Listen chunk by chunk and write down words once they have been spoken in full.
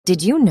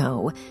Did you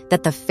know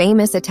that the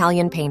famous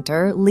Italian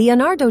painter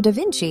Leonardo da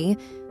Vinci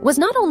was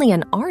not only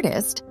an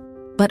artist,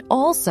 but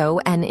also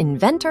an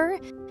inventor,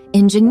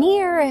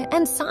 engineer,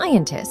 and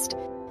scientist,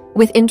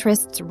 with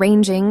interests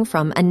ranging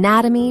from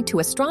anatomy to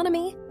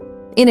astronomy?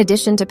 In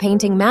addition to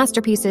painting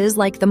masterpieces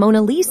like the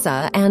Mona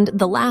Lisa and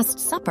The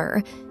Last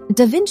Supper,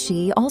 da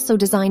Vinci also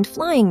designed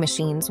flying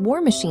machines,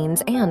 war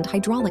machines, and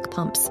hydraulic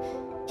pumps.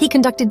 He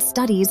conducted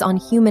studies on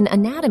human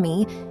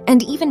anatomy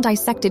and even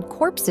dissected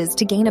corpses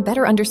to gain a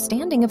better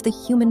understanding of the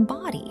human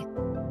body.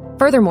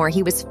 Furthermore,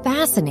 he was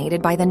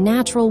fascinated by the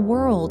natural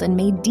world and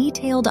made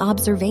detailed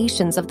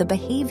observations of the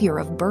behavior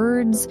of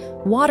birds,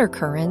 water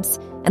currents,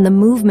 and the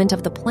movement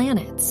of the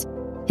planets.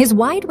 His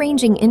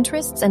wide-ranging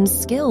interests and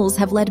skills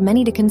have led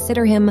many to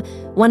consider him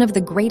one of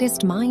the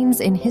greatest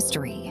minds in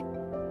history.